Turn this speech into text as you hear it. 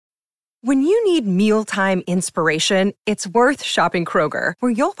When you need mealtime inspiration, it's worth shopping Kroger,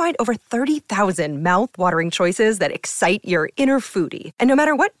 where you'll find over 30,000 mouth-watering choices that excite your inner foodie. And no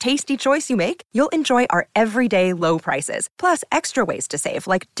matter what tasty choice you make, you'll enjoy our everyday low prices, plus extra ways to save,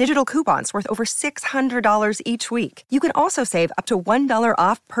 like digital coupons worth over $600 each week. You can also save up to $1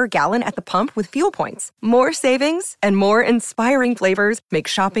 off per gallon at the pump with fuel points. More savings and more inspiring flavors make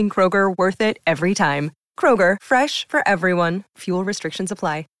shopping Kroger worth it every time. Kroger, fresh for everyone. Fuel restrictions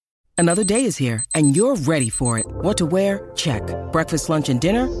apply. Another day is here, and you're ready for it. What to wear? Check. Breakfast, lunch, and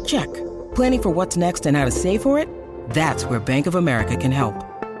dinner? Check. Planning for what's next and how to save for it? That's where Bank of America can help.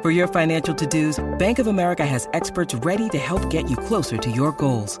 For your financial to-dos, Bank of America has experts ready to help get you closer to your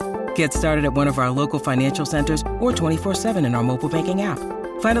goals. Get started at one of our local financial centers or 24/7 in our mobile banking app.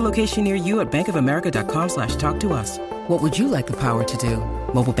 Find a location near you at bankofamerica.com/talktous. What would you like the power to do?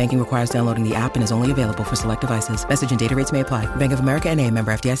 Mobile banking requires downloading the app and is only available for select devices. Message and data rates may apply. Bank of America N.A.,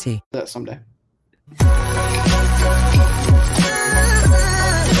 member FDIC. That someday.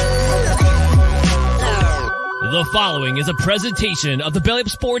 The following is a presentation of the Belly Up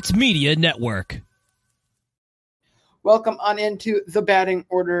Sports Media Network. Welcome on into the Batting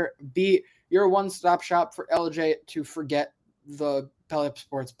Order Beat, your one-stop shop for LJ to forget the Belly Up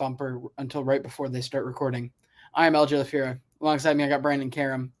Sports bumper until right before they start recording. I am LJ LaFira. Alongside me, I got Brandon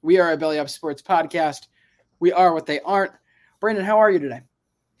Karam. We are a Belly Up Sports podcast. We are what they aren't. Brandon, how are you today?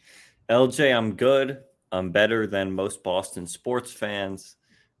 LJ, I'm good. I'm better than most Boston sports fans.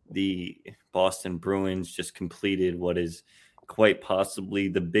 The Boston Bruins just completed what is quite possibly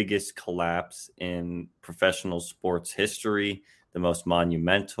the biggest collapse in professional sports history, the most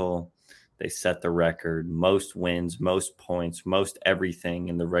monumental. They set the record, most wins, most points, most everything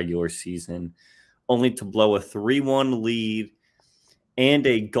in the regular season, only to blow a 3-1 lead and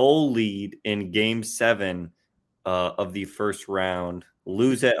a goal lead in Game 7 of the first round,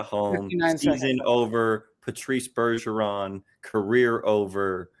 lose at home, season seconds over, Patrice Bergeron, career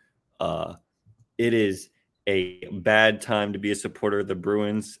over. It is a bad time to be a supporter of the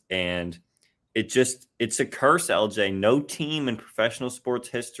Bruins, and it's a curse, LJ. No team in professional sports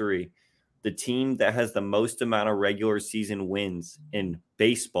history, the team that has the most amount of regular season wins in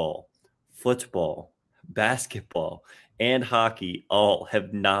baseball, football, basketball, and hockey all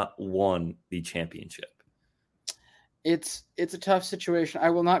have not won the championship. It's a tough situation. I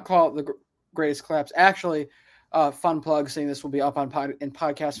will not call it the greatest collapse. Actually, fun plug, saying this will be up on in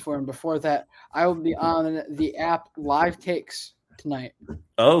podcast form. Before that, I will be on the app Live Takes tonight.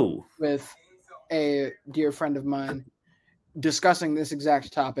 Oh, with a dear friend of mine discussing this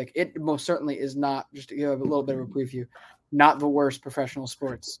exact topic. It most certainly is not, just to give a little bit of a preview, not the worst professional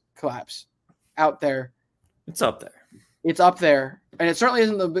sports collapse out there. It's up there. It's up there. And it certainly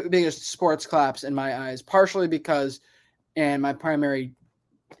isn't the biggest sports collapse in my eyes, partially because, and my primary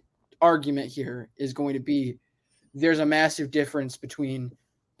argument here is going to be, there's a massive difference between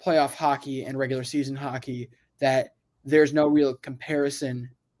playoff hockey and regular season hockey that there's no real comparison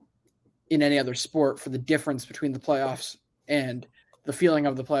in any other sport for the difference between the playoffs and the feeling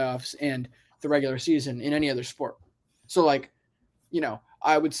of the playoffs and the regular season in any other sport. So,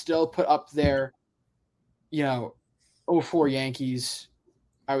 I would still put up there, 04 Yankees.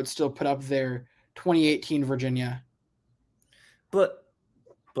 I would still put up there 2018 Virginia. But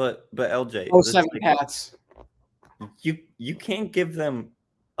LJ, 07 Pats. You can't give them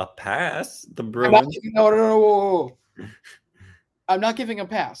a pass. The Bruins. No. I'm not giving a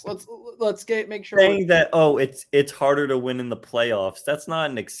pass. Let's make sure. Saying that it's harder to win in the playoffs. That's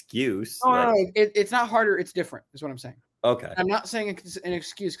not an excuse. No, it's not harder. It's different. Is what I'm saying. Okay. I'm not saying it's an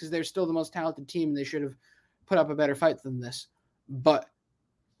excuse because they're still the most talented team. And they should have put up a better fight than this. But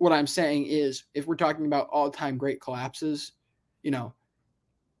what I'm saying is, if we're talking about all-time great collapses,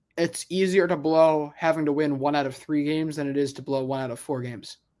 it's easier to blow having to win 1 out of 3 games than it is to blow 1 out of 4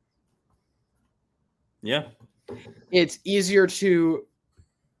 games. Yeah. It's easier to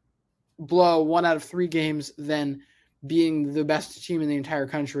blow 1 out of 3 games than being the best team in the entire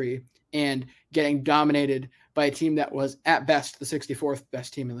country and getting dominated by a team that was at best the 64th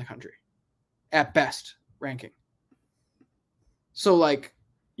best team in the country. At best ranking. So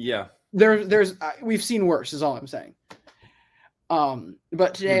yeah. There's we've seen worse is all I'm saying.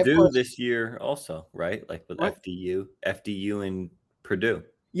 But today, Purdue this year also, right? Like with what? FDU and Purdue.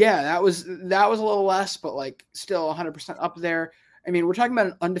 Yeah, that was a little less, but still 100% up there. I mean, we're talking about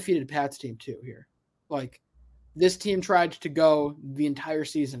an undefeated Pats team too here. This team tried to go the entire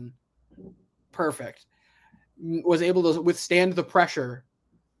season perfect, was able to withstand the pressure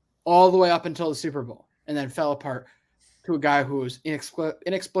all the way up until the Super Bowl, and then fell apart to a guy who was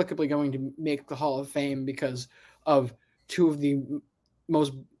inexplicably going to make the Hall of Fame because of two of the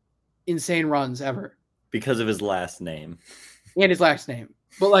most insane runs ever. Because of his last name. And his last name.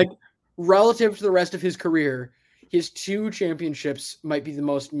 But like relative to the rest of his career, his 2 championships might be the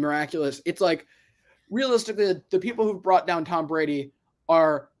most miraculous. It's like realistically, the people who brought down Tom Brady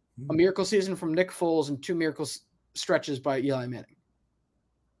are a miracle season from Nick Foles and 2 miracle stretches by Eli Manning.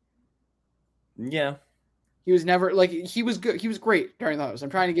 Yeah. He was never like he was good. He was great during those.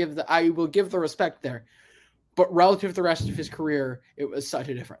 I will give the respect there. But relative to the rest of his career, it was such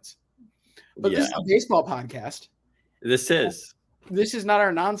a difference. But This is a baseball podcast. This is not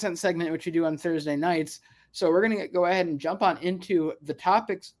our nonsense segment, which we do on Thursday nights. So we're going to go ahead and jump on into the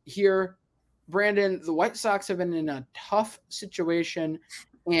topics here. Brandon, the White Sox have been in a tough situation,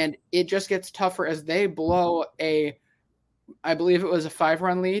 and it just gets tougher as they blow I believe it was a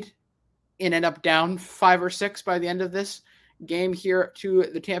 5-run lead and end up down 5 or 6 by the end of this game here to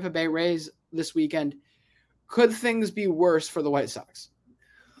the Tampa Bay Rays this weekend. Could things be worse for the White Sox?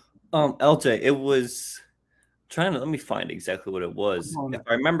 LJ, it was let me find exactly what it was. If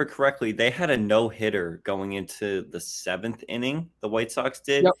I remember correctly, they had a no-hitter going into the 7th inning, the White Sox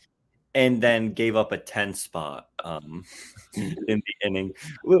did, and then gave up a 10 spot in the inning.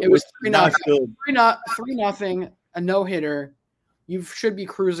 It was 3-0, a no-hitter. You should be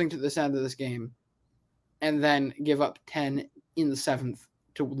cruising to this end of this game and then give up 10 in the 7th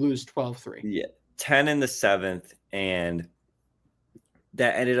to lose 12-3. Yeah, 10 in the 7th, and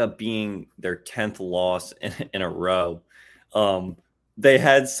that ended up being their 10th loss in a row. They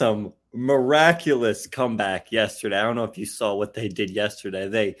had some miraculous comeback yesterday. I don't know if you saw what they did yesterday.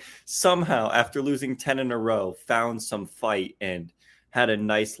 They somehow, after losing 10 in a row, found some fight and had a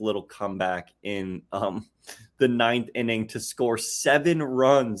nice little comeback in the 9th inning to score 7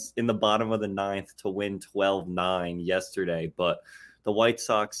 runs in the bottom of the 9th to win 12-9 yesterday. But the White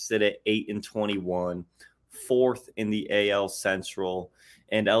Sox sit at 8-21, 4th in the AL Central.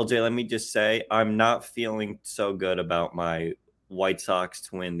 And LJ, let me just say, I'm not feeling so good about my White Sox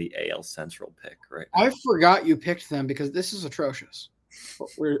to win the AL Central pick right now. I forgot you picked them because this is atrocious,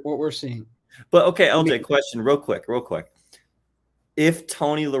 what we're seeing. But okay, LJ, question real quick. If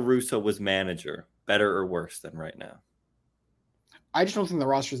Tony La Russa was manager, better or worse than right now? I just don't think the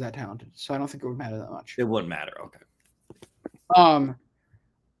roster is that talented, so I don't think it would matter that much. It wouldn't matter. Okay.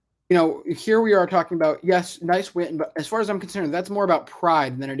 Here we are talking about, yes, nice win, but as far as I'm concerned, that's more about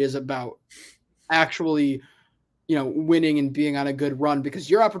pride than it is about actually, winning and being on a good run, because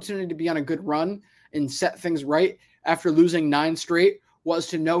your opportunity to be on a good run and set things right after losing 9 straight was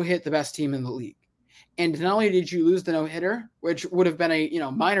to no-hit the best team in the league. And not only did you lose the no-hitter, which would have been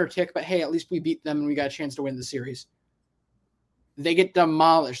a, minor tick, but hey, at least we beat them and we got a chance to win the series. They get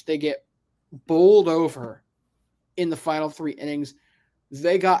demolished. They get bowled over in the final 3 innings.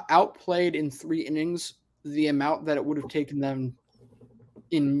 They got outplayed in 3 innings, the amount that it would have taken them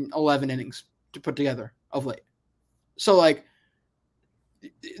in 11 innings to put together of late. So,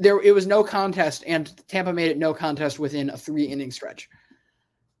 it was no contest, and Tampa made it no contest within a 3-inning stretch.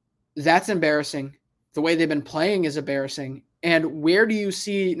 That's embarrassing. The way they've been playing is embarrassing. And where do you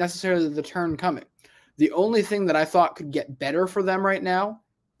see necessarily the turn coming? The only thing that I thought could get better for them right now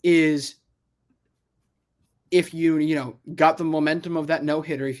is if you got the momentum of that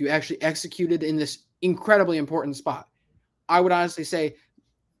no-hitter, if you actually executed in this incredibly important spot. I would honestly say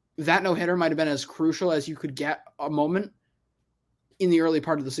that no-hitter might have been as crucial as you could get a moment in the early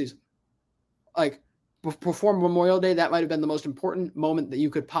part of the season. Before Memorial Day, that might have been the most important moment that you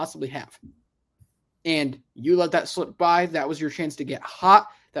could possibly have. And you let that slip by. That was your chance to get hot.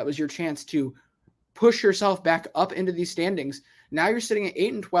 That was your chance to push yourself back up into these standings. Now you're sitting at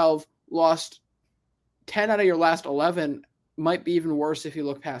 8-12, lost 10 out of your last 11, might be even worse if you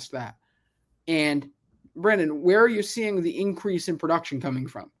look past that. And Brandon, where are you seeing the increase in production coming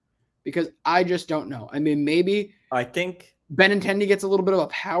from? Because I just don't know. I mean, maybe I think Benintendi gets a little bit of a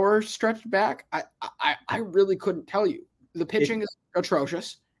power stretched back. I really couldn't tell you. The pitching is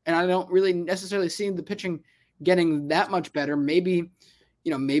atrocious, and I don't really necessarily see the pitching getting that much better. Maybe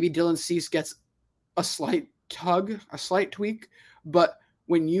Dylan Cease gets a slight tweak, but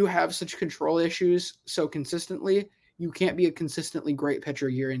when you have such control issues so consistently, you can't be a consistently great pitcher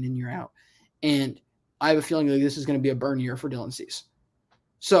year in and year out. And I have a feeling like this is going to be a burn year for Dylan Cease.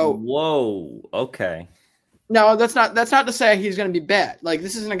 So, whoa, okay. No, that's not to say he's going to be bad.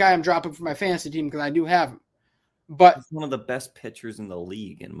 This isn't a guy I'm dropping for my fantasy team because I do have him. But he's one of the best pitchers in the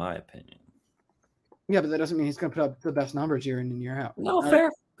league, in my opinion. Yeah, but that doesn't mean he's going to put up the best numbers year in and year out. No, fair.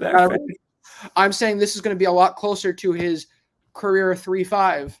 I'm saying this is going to be a lot closer to his career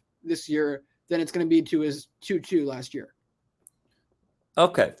 3.5 this year than it's going to be to his 2.2 last year.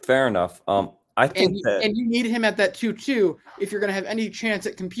 Okay, fair enough. I think and you need him at that 2-2 if you're going to have any chance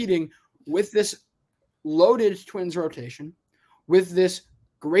at competing with this loaded Twins rotation, with this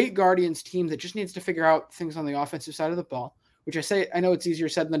great Guardians team that just needs to figure out things on the offensive side of the ball, which I know it's easier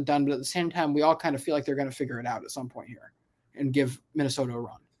said than done, but at the same time, we all kind of feel like they're going to figure it out at some point here and give Minnesota a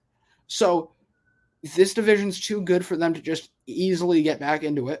run. So this division's too good for them to just easily get back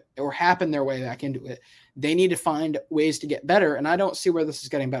into it or happen their way back into it. They need to find ways to get better, and I don't see where this is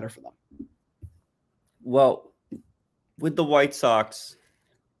getting better for them. Well, with the White Sox,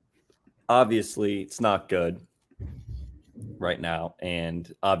 obviously it's not good right now,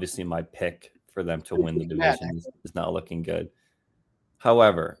 and obviously my pick for them to win the division is not looking good.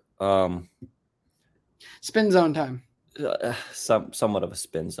 However, spin zone time. Somewhat of a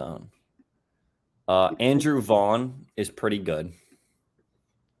spin zone. Andrew Vaughn is pretty good.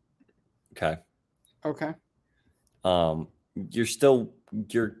 Okay.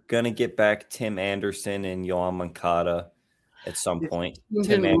 You're gonna get back Tim Anderson and Yoan Moncada at some point.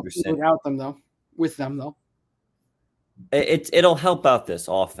 Tim Anderson with them though. It'll help out this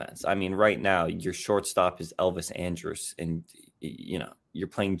offense. I mean, right now your shortstop is Elvis Andrus, and you're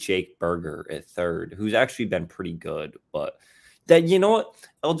playing Jake Berger at third, who's actually been pretty good. But that, you know what,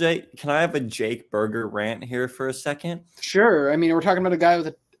 LJ, can I have a Jake Berger rant here for a second? Sure. I mean, we're talking about a guy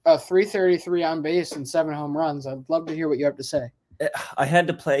with a 333 on base and 7 home runs. I'd love to hear what you have to say. I had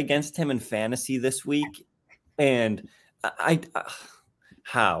to play against him in fantasy this week, and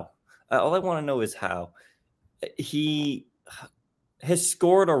how? All I want to know is how. He has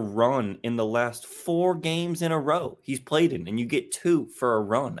scored a run in the last 4 games in a row he's played in, and you get 2 for a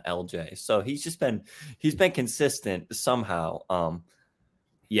run, LJ. So he's been consistent somehow.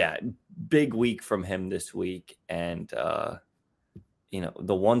 Big week from him this week, and the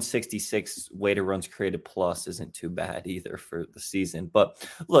 166 weighted runs created plus isn't too bad either for the season. But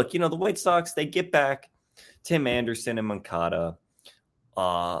look, the White Sox, they get back Tim Anderson and Moncada.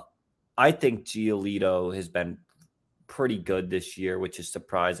 I think Giolito has been pretty good this year, which is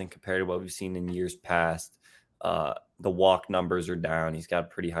surprising compared to what we've seen in years past. The walk numbers are down. He's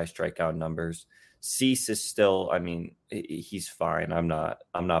got pretty high strikeout numbers. Cease is still, I mean, he's fine. I'm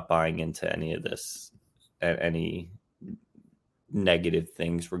not buying into any of this, any negative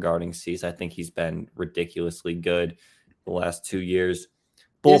things regarding Cease. I think he's been ridiculously good the last 2 years.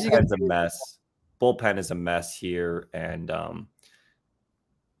 Bullpen's a mess. Bullpen is a mess here. And,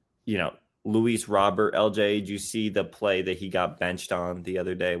 Luis Robert, LJ, did you see the play that he got benched on the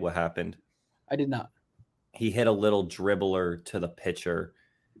other day? What happened? I did not. He hit a little dribbler to the pitcher,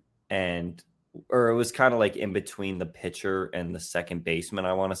 or it was kind of like in between the pitcher and the second baseman,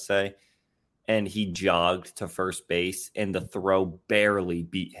 I want to say. And he jogged to first base, and the throw barely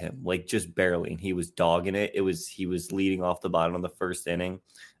beat him, like just barely. And he was dogging it. He was leading off the bottom of the first inning.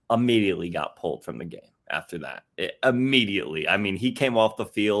 Immediately got pulled from the game after that. Immediately. I mean, he came off the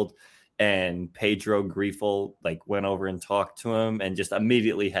field, and Pedro Grifol went over and talked to him and just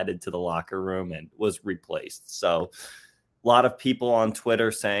immediately headed to the locker room and was replaced. So a lot of people on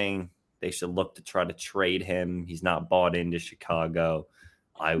Twitter saying they should look to try to trade him. He's not bought into Chicago.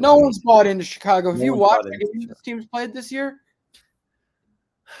 No one's bought into Chicago. Have you watched the games this team's played this year?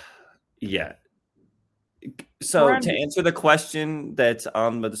 Yeah. So to answer the question that's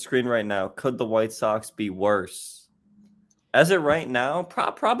on the screen right now, could the White Sox be worse? As of right now,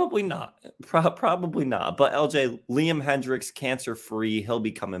 probably not. Probably not. But LJ, Liam Hendricks, cancer-free. He'll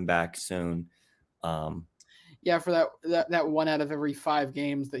be coming back soon. Yeah, for that 1 out of every 5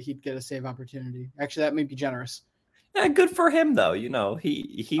 games that he'd get a save opportunity. Actually, that may be generous. Yeah, good for him though. He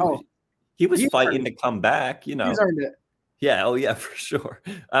was fighting to come back. He's earned it. Yeah. Oh yeah, for sure.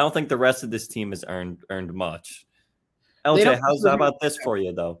 I don't think the rest of this team has earned much. LJ, how's about this for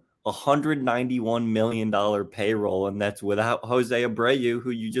you though? $191 million payroll, and that's without Jose Abreu, who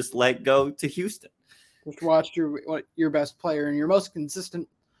you just let go to Houston. Just watched your best player and your most consistent,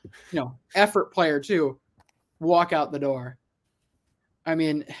 effort player too, walk out the door. I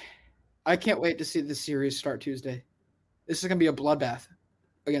mean, I can't wait to see this series start Tuesday. This is going to be a bloodbath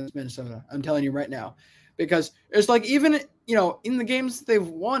against Minnesota. I'm telling you right now, because it's even, in the games they've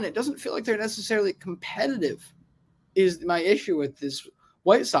won, it doesn't feel like they're necessarily competitive is my issue with this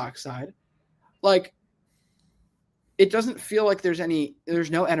White Sox side. It doesn't feel like there's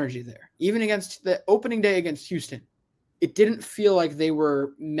no energy there. Even against the opening day against Houston, it didn't feel like they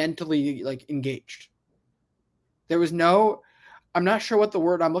were mentally engaged. There was I'm not sure what the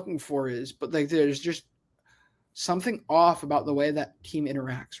word I'm looking for is, but there's just something off about the way that team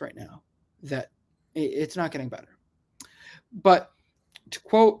interacts right now that it's not getting better. But to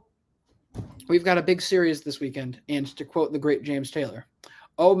quote, we've got a big series this weekend, and to quote the great James Taylor,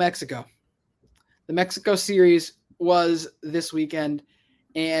 "Oh, Mexico, The Mexico series was this weekend,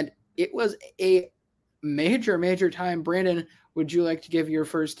 and it was a major time. Brandon, would you like to give your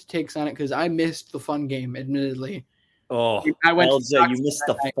first takes on it? Because I missed the fun game, admittedly. Oh, I went LJ, you missed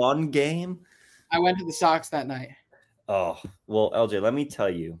the fun game? I went to the Sox that night. Oh, well, LJ, let me tell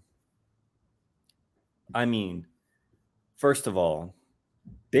you. I mean, first of all,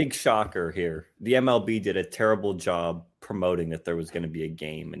 big shocker here. The MLB did a terrible job promoting that there was going to be a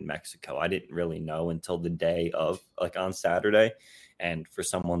game in Mexico. I didn't really know until the day of, like on Saturday. And for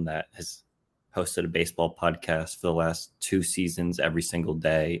someone that has hosted a baseball podcast for the last 2 seasons every single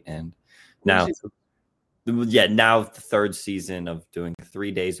day, and now the third season of doing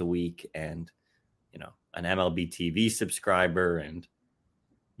 3 days a week, and an MLB TV subscriber and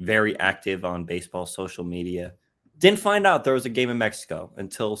very active on baseball social media, didn't find out there was a game in Mexico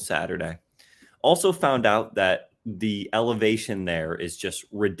until Saturday. Also found out that the elevation there is just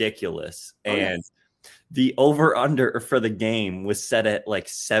ridiculous. And the over-under for the game was set at like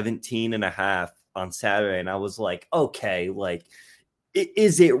 17.5 on Saturday. And I was like, okay, like,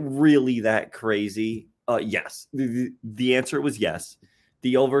 is it really that crazy? Yes. The answer was yes.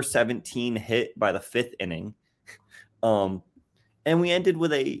 The over 17 hit by the 5th inning. And we ended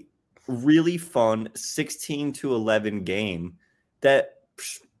with a really fun 16-11 game that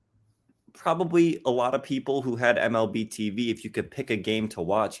probably a lot of people who had MLB TV, if you could pick a game to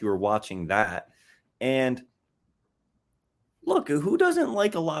watch, you were watching that. And look, who doesn't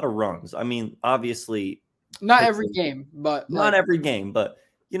like a lot of runs? I mean, obviously not every game, but every game, but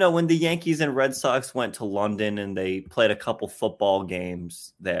when the Yankees and Red Sox went to London and they played a couple football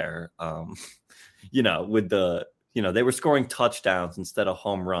games there, with the they were scoring touchdowns instead of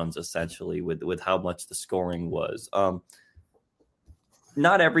home runs, essentially, with how much the scoring was.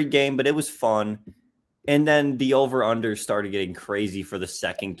 Not every game, but it was fun. And then the over-under started getting crazy for the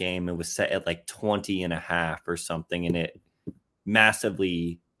second game. It was set at like 20.5 or something, and it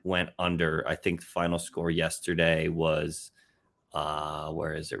massively went under. I think the final score yesterday was,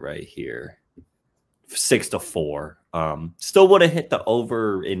 where is it right here? 6-4. Still would have hit the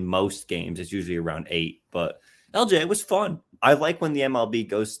over in most games. It's usually around 8, but LJ, it was fun. I like when the MLB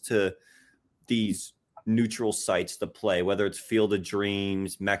goes to these neutral sites to play, whether it's Field of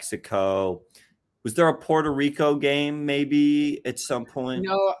Dreams, Mexico. Was there a Puerto Rico game maybe at some point?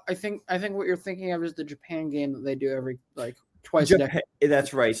 No, I think what you're thinking of is the Japan game that they do every twice a decade.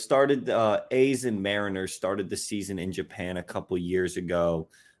 That's right. Started A's and Mariners started the season in Japan a couple years ago.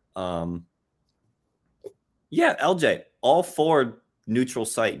 LJ, all 4 neutral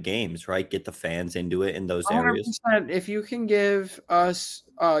site games, right? Get the fans into it in those areas. If you can give us,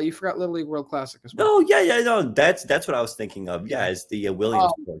 you forgot Little League World Classic as well. Oh no, that's what I was thinking of. Yeah, it's the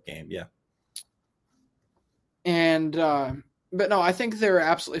Williamsport game. Yeah, and but no, I think they're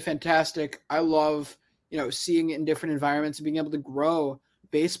absolutely fantastic. I love seeing it in different environments and being able to grow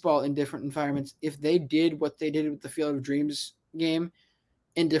baseball in different environments. If they did what they did with the Field of Dreams game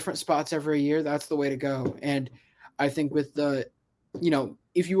in different spots every year, that's the way to go. And I think with the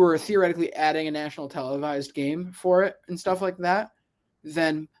if you were theoretically adding a national televised game for it and stuff like that,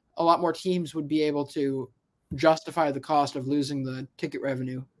 then a lot more teams would be able to justify the cost of losing the ticket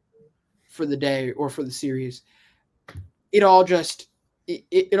revenue for the day or for the series. It all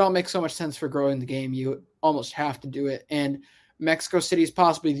makes so much sense for growing the game. You almost have to do it. And Mexico City is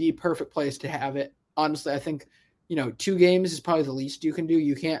possibly the perfect place to have it. Honestly, I think, 2 games is probably the least you can do.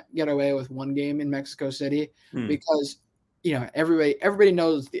 You can't get away with 1 game in Mexico City because everybody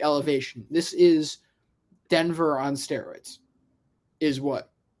knows the elevation. This is Denver on steroids, is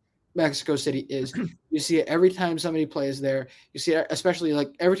what Mexico City is. You see it every time somebody plays there. You see it, especially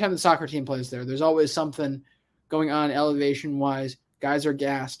like every time the soccer team plays there. There's always something going on elevation-wise. Guys are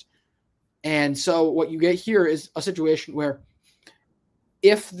gassed. And so what you get here is a situation where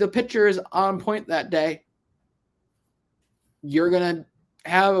if the pitcher is on point that day, you're going to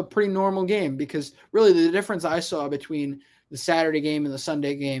have a pretty normal game, because really the difference I saw between the Saturday game and the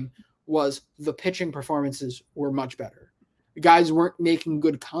Sunday game was the pitching performances were much better. The guys weren't making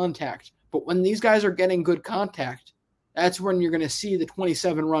good contact, but when these guys are getting good contact, that's when you're going to see the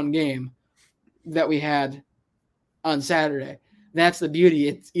 27-run game that we had on Saturday. That's the beauty.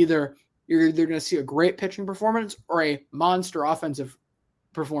 It's either you're going to see a great pitching performance or a monster offensive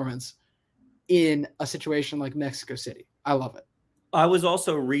performance in a situation like Mexico City. I love it. I was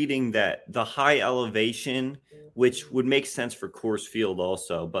also reading that the high elevation, which would make sense for Coors Field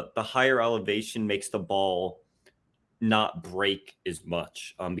also, but the higher elevation makes the ball not break as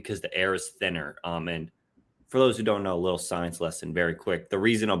much because the air is thinner. And for those who don't know, a little science lesson very quick. The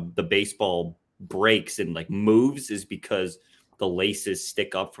reason the baseball breaks and like moves is because the laces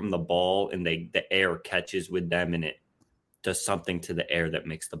stick up from the ball and the air catches with them and it does something to the air that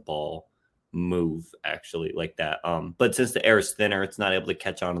makes the ball move actually like that. But since the air is thinner, it's not able to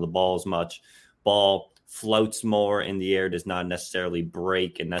catch onto the ball as much. Ball floats more in the air, does not necessarily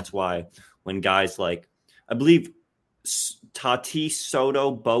break. And that's why when guys like, I believe Tatis,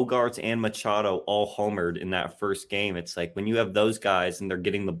 Soto, Bogarts, and Machado all homered in that first game. It's like when you have those guys and they're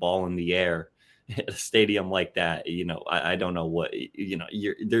getting the ball in the air at a stadium like that, I don't know what,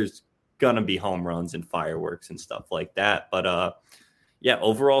 there's going to be home runs and fireworks and stuff like that. But yeah,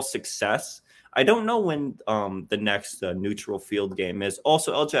 overall success. I don't know when the next neutral field game is.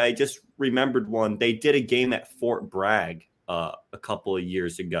 Also, LJ, I just remembered one. They did a game at Fort Bragg a couple of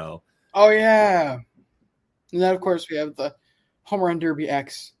years ago. Oh, yeah. And then, of course, we have the Home Run Derby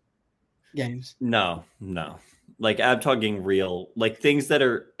X games. No. Like, I'm talking real, like things that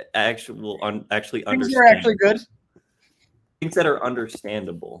are actually understandable. Things that are actually good. Things that are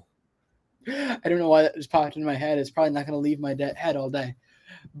understandable. I don't know why that just popped in my head. It's probably not going to leave my head all day.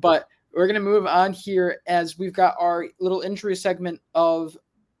 But we're going to move on here as we've got our little injury segment of,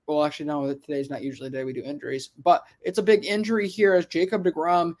 well, actually, no, today's not usually the day we do injuries, but it's a big injury here as Jacob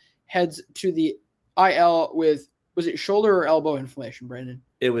deGrom heads to the IL with, was it shoulder or elbow inflammation, Brandon?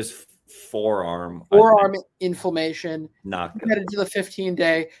 It was forearm. Forearm inflammation. Not good. Headed to the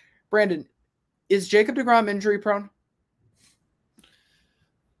 15-day. Brandon, is Jacob deGrom injury prone?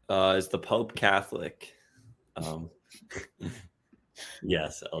 Is the Pope Catholic?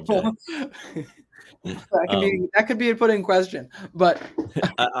 Yes, LJ. That could be put in question, but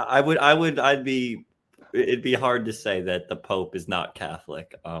it'd be hard to say that the Pope is not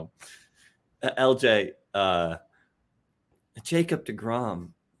Catholic. LJ, Jacob deGrom,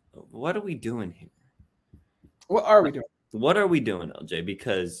 what are we doing here? What are we doing? What are we doing, LJ?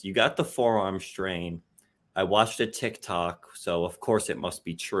 Because you got the forearm strain. I watched a TikTok, so of course it must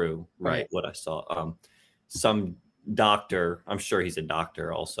be true, right? What I saw. Some doctor, I'm sure he's a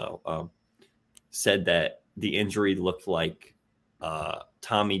doctor also, said that the injury looked like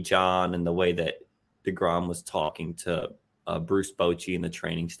Tommy John and the way that deGrom was talking to Bruce Bochy and the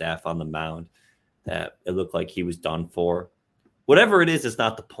training staff on the mound, that it looked like he was done for. Whatever it is, it's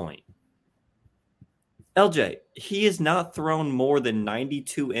not the point. LJ, he has not thrown more than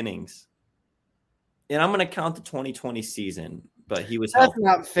 92 innings. And I'm going to count the 2020 season, but he was healthy.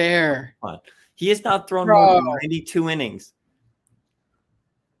 That's not fair. He has not thrown more than 92 innings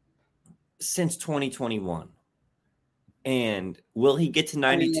since 2021. And will he get to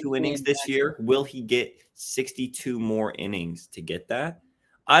 92 innings this year? Will he get 62 more innings to get that?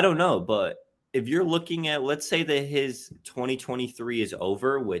 I don't know. But if you're looking at, let's say that his 2023 is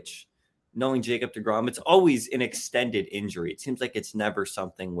over, which knowing Jacob deGrom, it's always an extended injury. It seems like it's never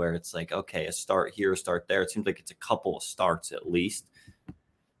something where it's like, okay, a start here, a start there. It seems like it's a couple of starts at least.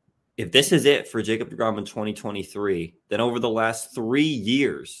 If this is it for Jacob deGrom in 2023, then over the last 3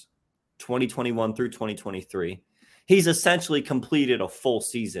 years, 2021 through 2023, he's essentially completed a full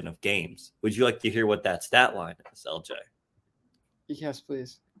season of games. Would you like to hear what that stat line is, LJ? Yes,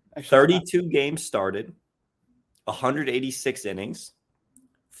 please. Actually, 32 games started, 186 innings,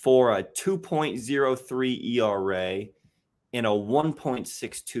 for a 2.03 ERA and a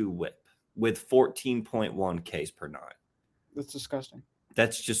 1.62 whip with 14.1 Ks per nine. That's disgusting.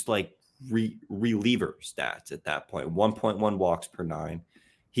 That's just like reliever stats at that point. 1.1 walks per nine.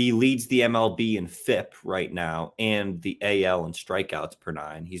 He leads the MLB in FIP right now and the AL in strikeouts per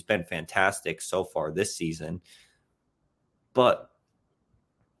nine. He's been fantastic so far this season. But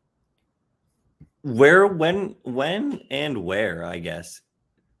when, and where, I guess,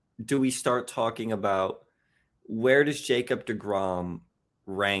 do we start talking about where does Jacob deGrom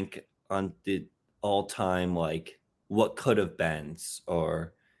rank on the all-time, like, what could have been?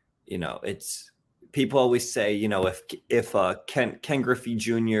 Or, it's people always say, if Ken Griffey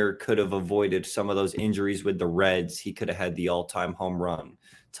Jr. could have avoided some of those injuries with the Reds, he could have had the all-time home run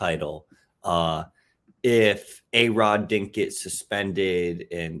title. If A-Rod didn't get suspended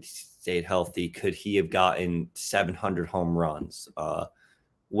and stayed healthy, could he have gotten 700 home runs?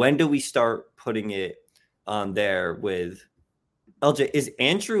 When do we start putting it on there with LJ? Is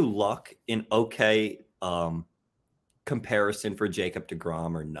Andrew Luck an okay comparison for Jacob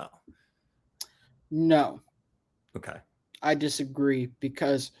deGrom or no? No. Okay. I disagree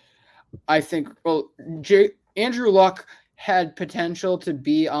because I think, Andrew Luck had potential to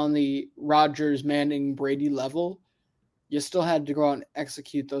be on the Rodgers, Manning, Brady level. You still had to go out and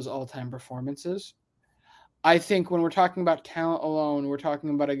execute those all-time performances. I think when we're talking about talent alone, we're talking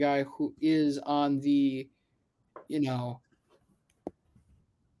about a guy who is on the,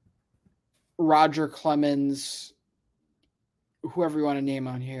 Roger Clemens, whoever you want to name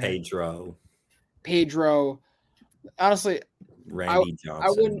on here. Pedro. Honestly, Randy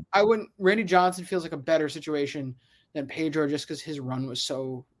Johnson. I wouldn't. Randy Johnson feels like a better situation than Pedro just because his run was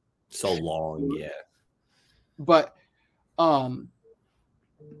so long. Yeah. But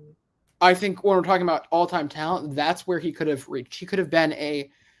I think when we're talking about all-time talent, that's where he could have reached. He could have been a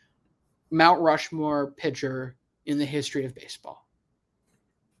Mount Rushmore pitcher in the history of baseball.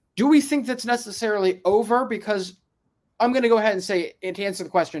 Do we think that's necessarily over? Because I'm going to go ahead and say, and to answer the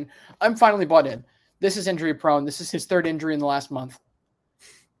question, I'm finally bought in. This is injury prone. This is his third injury in the last month.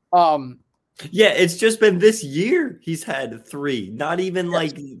 Yeah, it's just been this year he's had 3. Not even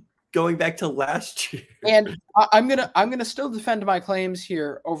like going back to last year. And I'm gonna still defend my claims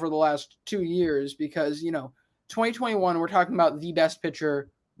here over the last 2 years because 2021 we're talking about the best pitcher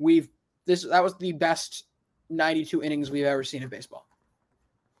that was the best 92 innings we've ever seen in baseball.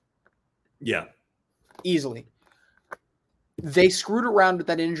 Yeah, easily. They screwed around with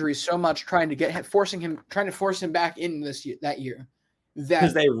that injury so much, trying to force him back in that year.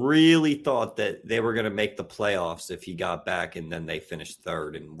 Because they really thought that they were going to make the playoffs if he got back, and then they finished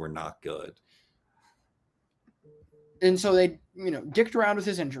third and were not good. And so they, dicked around with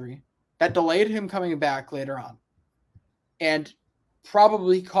his injury. That delayed him coming back later on. And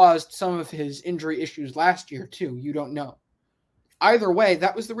probably caused some of his injury issues last year, too. You don't know. Either way,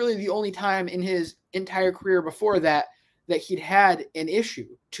 that was really the only time in his entire career before that he'd had an issue.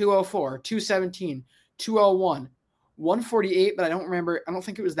 204, 217, 201. 148, but I don't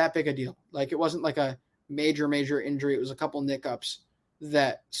think it was that big a deal. Like, it wasn't like a major injury. It was a couple nick-ups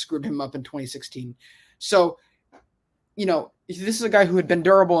that screwed him up in 2016. So, this is a guy who had been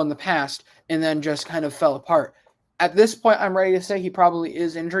durable in the past and then just kind of fell apart. At this point, I'm ready to say he probably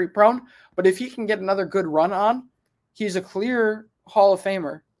is injury prone, but if he can get another good run on, he's a clear Hall of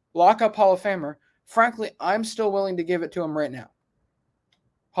Famer, lock-up Hall of Famer. Frankly, I'm still willing to give it to him right now.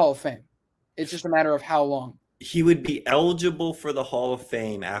 Hall of Fame. It's just a matter of how long. He would be eligible for the Hall of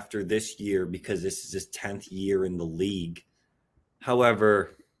Fame after this year because this is his 10th year in the league.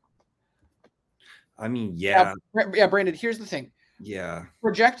 However, I mean, yeah. Yeah, Brandon, here's the thing. Yeah.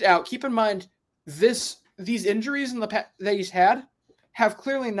 Project out. Keep in mind, these injuries in the past that he's had have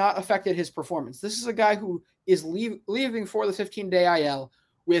clearly not affected his performance. This is a guy who is leaving for the 15-day IL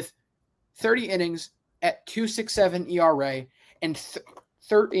with 30 innings at 2.67 ERA and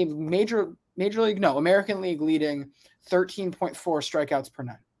American League leading 13.4 strikeouts per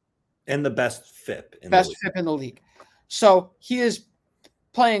 9. And the best FIP in the league. So he is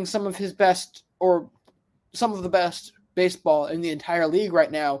playing some of the best baseball in the entire league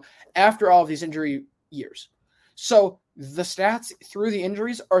right now after all of these injury years. So the stats through the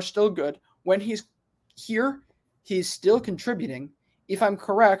injuries are still good. When he's here, he's still contributing. If I'm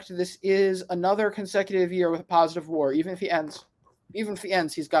correct, this is another consecutive year with a positive WAR. Even if he ends,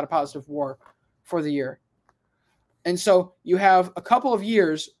 he's got a positive WAR for the year. And so you have a couple of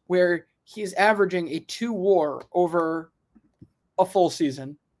years where he's averaging a 2 WAR over a full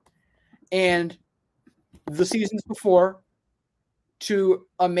season. And the seasons before, 2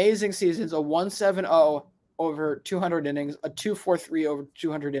 amazing seasons, a 1.70 over 200 innings, a 2.43 over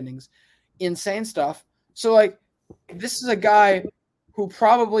 200 innings. Insane stuff. So, this is a guy who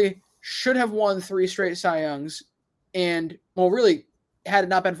probably should have won 3 straight Cy Youngs and, really, had it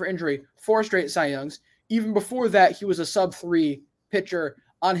not been for injury, 4 straight Cy Youngs. Even before that, he was a sub-3 pitcher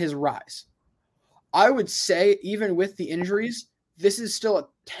on his rise. I would say, even with the injuries, this is still a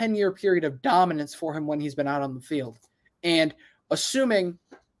 10-year period of dominance for him when he's been out on the field. And assuming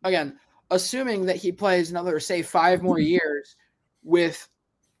that he plays another, say, 5 more years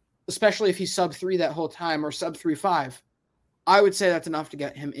especially if he's sub-3 that whole time or sub-3.5, I would say that's enough to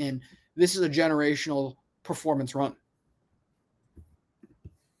get him in. This is a generational performance run.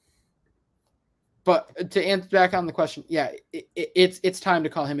 But to answer back on the question, yeah, it's time to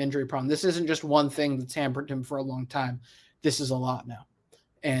call him injury prone. This isn't just one thing that's hampered him for a long time. This is a lot now.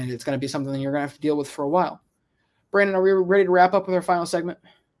 And it's going to be something that you're going to have to deal with for a while. Brandon, are we ready to wrap up with our final segment?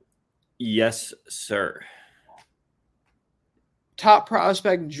 Yes, sir. Top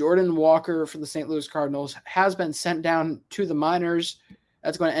prospect Jordan Walker for the St. Louis Cardinals has been sent down to the minors.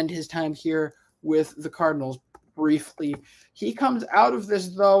 That's going to end his time here with the Cardinals briefly. He comes out of this,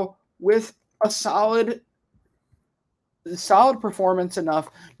 though, with a solid performance enough,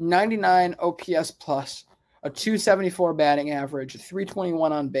 99 OPS plus, a 274 batting average,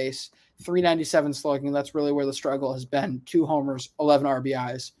 321 on base, 397 slugging. That's really where the struggle has been. 2 homers, 11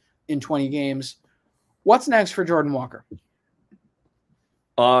 RBIs in 20 games. What's next for Jordan Walker?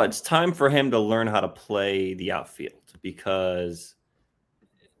 It's time for him to learn how to play the outfield because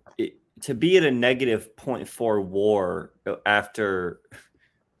to be at a negative .4 WAR after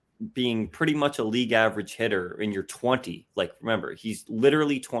being pretty much a league average hitter in your 20, like remember, he's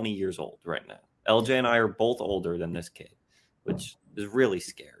literally 20 years old right now. LJ and I are both older than this kid, which is really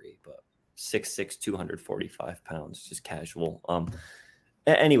scary, but 6'6", 245 pounds, just casual.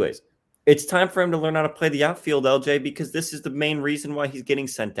 Anyways, it's time for him to learn how to play the outfield, LJ, because this is the main reason why he's getting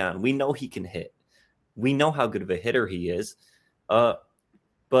sent down. We know he can hit. We know how good of a hitter he is.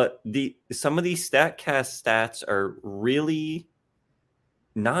 But some of these StatCast stats are really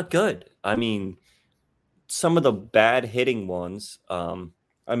not good. I mean, some of the bad hitting ones,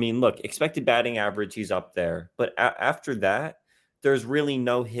 look, expected batting average, he's up there. But after that, there's really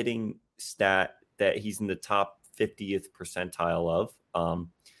no hitting stat that he's in the top 50th percentile of.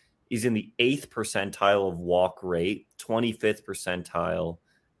 He's in the 8th percentile of walk rate, 25th percentile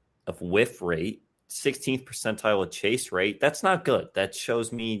of whiff rate, 16th percentile of chase rate. That's not good. That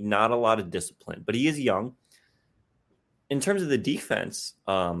shows me not a lot of discipline, but he is young. In terms of the defense,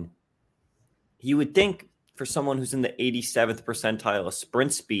 you would think for someone who's in the 87th percentile of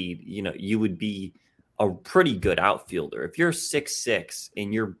sprint speed, you would be a pretty good outfielder. If you're 6'6"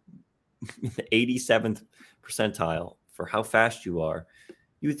 and you're in the 87th percentile for how fast you are,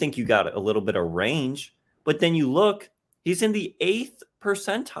 you would think you got a little bit of range. But then you look, he's in the 8th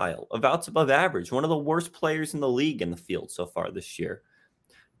percentile of outs above average, one of the worst players in the league in the field so far this year.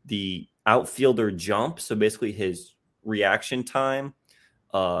 The outfielder jump, so basically his reaction time,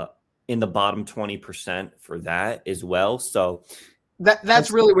 in the bottom 20% for that as well. So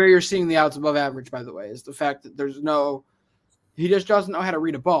that's really where you're seeing the outs above average, by the way, is the fact that he just doesn't know how to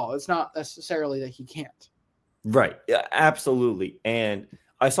read a ball. It's not necessarily that he can't. Right. Yeah, absolutely. And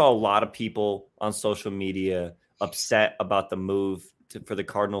I saw a lot of people on social media upset about the move for the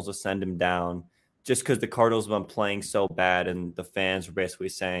Cardinals to send him down just because the Cardinals have been playing so bad. And the fans were basically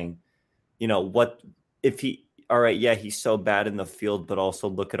saying, what if he's so bad in the field, but also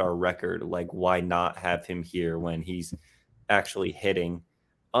look at our record. Like, why not have him here when he's actually hitting?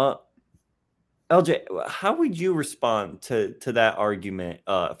 LJ, how would you respond to that argument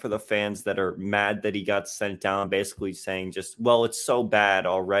for the fans that are mad that he got sent down, basically saying it's so bad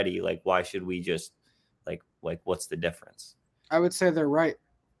already. Like, why should we just like what's the difference? I would say they're right.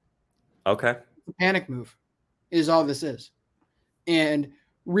 Okay. The panic move is all this is. And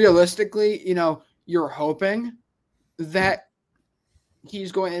realistically, you're hoping that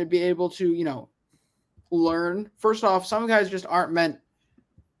he's going to be able to, learn. First off, some guys just aren't meant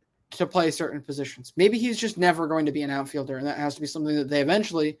to play certain positions. Maybe he's just never going to be an outfielder, and that has to be something that they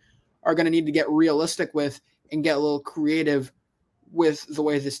eventually are going to need to get realistic with and get a little creative with the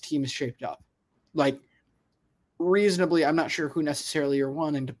way this team is shaped up. Like, reasonably, I'm not sure who necessarily you're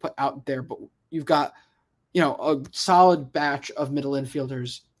wanting to put out there, but you've got, a solid batch of middle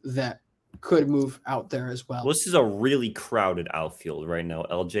infielders that could move out there as well. This is a really crowded outfield right now,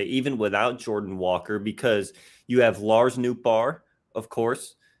 LJ, even without Jordan Walker, because you have Lars Nootbaar, of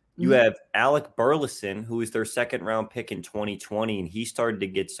course. You have Alec Burleson, who is their second-round pick in 2020, and he started to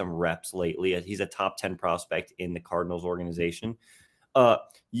get some reps lately. He's a top 10 prospect in the Cardinals organization.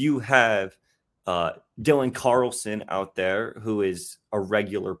 You have Dylan Carlson out there, who is a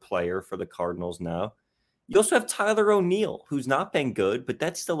regular player for the Cardinals now. You also have Tyler O'Neill, who's not been good, but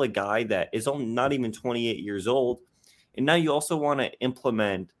that's still a guy that is only not even 28 years old. And now you also want to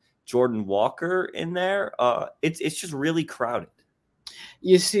implement Jordan Walker in there. It's just really crowded.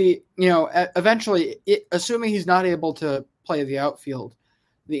 You see, eventually, assuming he's not able to play the outfield,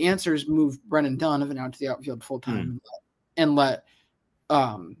 the answer is move Brennan Donovan out to the outfield full time and let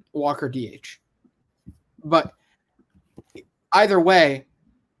Walker DH. But either way,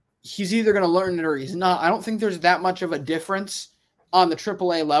 he's either going to learn it or he's not. I don't think there's that much of a difference on the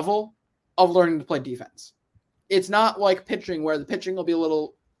AAA level of learning to play defense. It's not like pitching, where the pitching will be a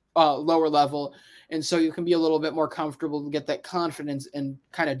little lower level, and so you can be a little bit more comfortable to get that confidence and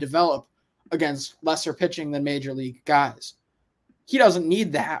kind of develop against lesser pitching than major league guys. He doesn't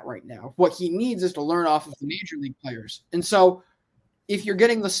need that right now. What he needs is to learn off of the major league players. And so if you're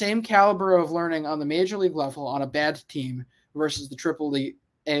getting the same caliber of learning on the major league level on a bad team versus the AAA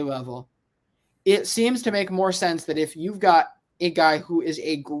level, it seems to make more sense that if you've got a guy who is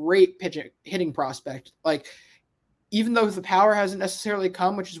a great hitting prospect, like, even though the power hasn't necessarily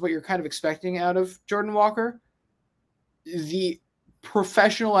come, which is what you're kind of expecting out of Jordan Walker, the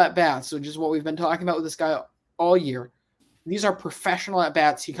professional at-bats, so just what we've been talking about with this guy all year, these are professional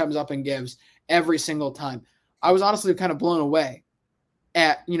at-bats he comes up and gives every single time. I was honestly kind of blown away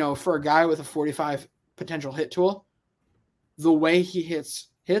at, for a guy with a 45 potential hit tool, the way he hits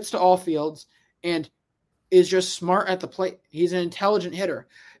to all fields. And is just smart at the plate. He's an intelligent hitter.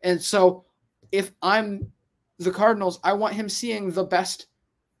 And so if I'm the Cardinals, I want him seeing the best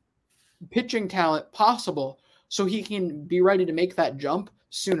pitching talent possible so he can be ready to make that jump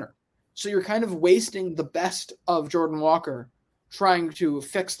sooner. So you're kind of wasting the best of Jordan Walker trying to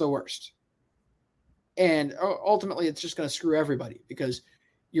fix the worst. And ultimately it's just going to screw everybody because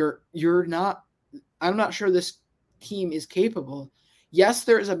I'm not sure this team is capable. Yes,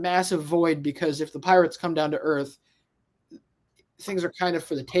 there is a massive void because if the Pirates come down to earth, things are kind of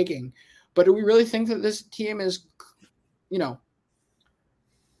for the taking. But do we really think that this team is,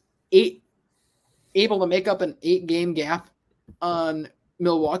 able to make up an 8-game gap on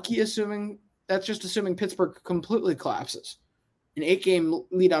Milwaukee, assuming Pittsburgh completely collapses? An 8-game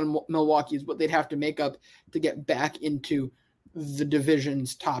lead on Milwaukee is what they'd have to make up to get back into the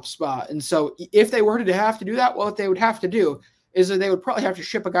division's top spot. And so if they were to have to do that, what they would have to do is that they would probably have to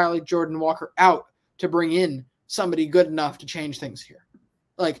ship a guy like Jordan Walker out to bring in somebody good enough to change things here.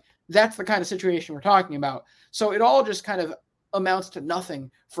 Like, that's the kind of situation we're talking about. So it all just kind of amounts to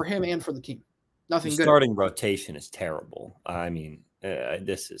nothing for him and for the team. Nothing good. Starting rotation is terrible. I mean,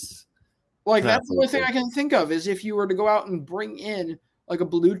 this is like that's the only thing I can think of is if you were to go out and bring in like a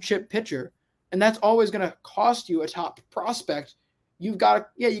blue chip pitcher, and that's always going to cost you a top prospect. You got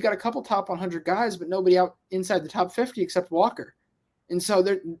a couple top 100 guys, but nobody out inside the top 50 except Walker. And so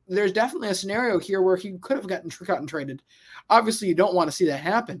there's definitely a scenario here where he could have gotten traded. Obviously, you don't want to see that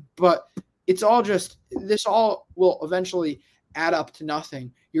happen, but this all will eventually add up to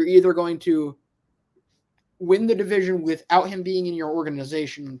nothing. You're either going to win the division without him being in your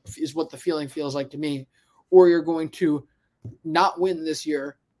organization is what the feeling feels like to me, or you're going to not win this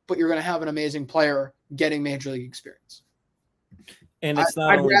year, but you're going to have an amazing player getting major league experience. And I'd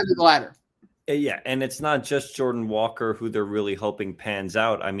rather the latter. Yeah, and it's not just Jordan Walker who they're really hoping pans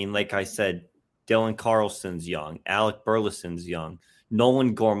out. I mean, like I said, Dylan Carlson's young, Alec Burleson's young,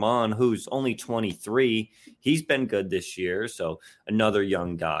 Nolan Gorman, who's only 23, he's been good this year, so another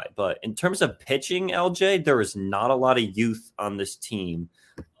young guy. But in terms of pitching, LJ, there is not a lot of youth on this team.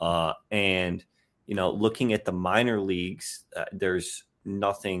 And, looking at the minor leagues, there's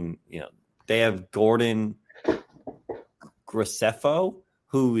nothing, they have Gordon Graceffo,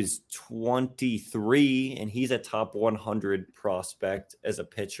 who is 23, and he's a top 100 prospect as a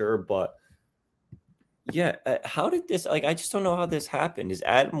pitcher. But yeah, how did this, I just don't know how this happened. Is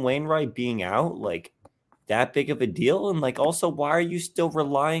Adam Wainwright being out that big of a deal? And also, why are you still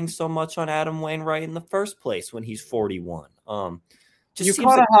relying so much on Adam Wainwright in the first place when he's 41? You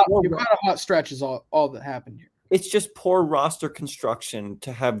caught a hot stretch is all that happened here. It's just poor roster construction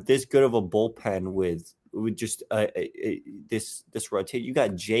to have this good of a bullpen with just this rotate. You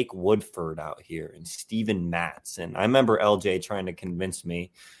got Jake Woodford out here and Steven Matz. And I remember LJ trying to convince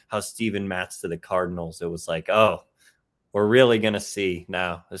me how Steven Matz to the Cardinals, it was like, oh, we're really going to see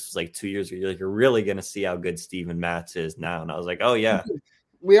now. This was like 2 years ago. You're really going to see how good Steven Matz is now. And I was like, oh, yeah.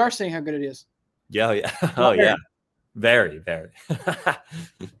 We are seeing how good it is. Yeah. Yeah. Oh, yeah. Very, very.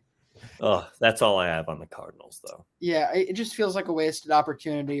 Oh, that's all I have on the Cardinals, though. Yeah, it just feels like a wasted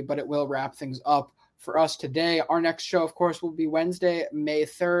opportunity, but it will wrap things up for us today. Our next show, of course, will be Wednesday, May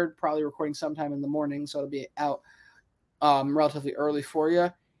 3rd, probably recording sometime in the morning, so it'll be out relatively early for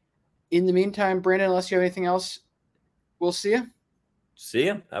you. In the meantime, Brandon, unless you have anything else, we'll see you. See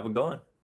you. Have a good one.